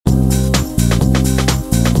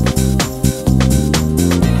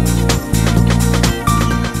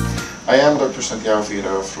Dr. Santiago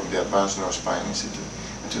Figuereo from the Advanced Neurospine Institute.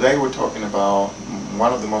 And today we're talking about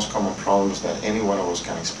one of the most common problems that any one of us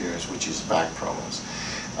can experience, which is back problems.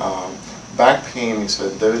 Back pain is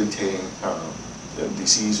a debilitating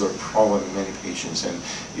disease or problem in many patients, and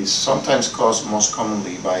is sometimes caused most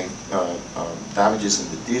commonly by damages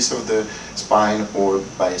in the disc of the spine or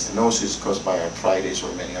by stenosis caused by arthritis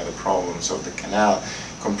or many other problems of the canal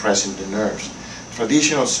compressing the nerves.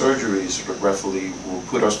 Traditional surgeries, regretfully, will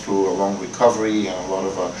put us through a long recovery and a lot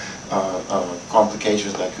of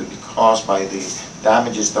complications that could be caused by the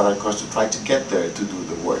damages that are caused to try to get there to do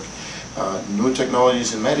the work. New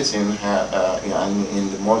technologies in medicine and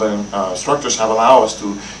in the modern structures have allowed us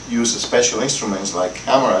to use special instruments like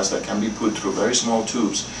cameras that can be put through very small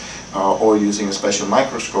tubes or using a special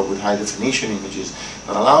microscope with high definition images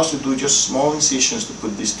that allow us to do just small incisions to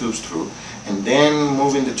put these tubes through, and then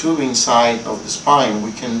moving the tube inside of the spine,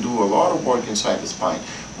 we can do a lot of work inside the spine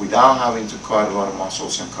without having to cut a lot of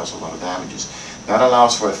muscles and cause a lot of damages. That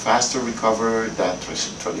allows for a faster recovery than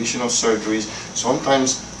traditional surgeries,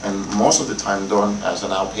 sometimes and most of the time done as an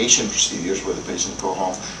outpatient procedures where the patient go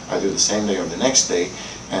home either the same day or the next day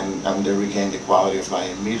and they regain the quality of life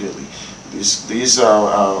immediately. These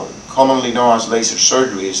commonly known as laser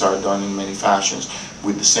surgeries are done in many fashions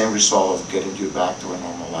with the same result of getting you back to a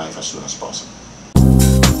normal life as soon as possible.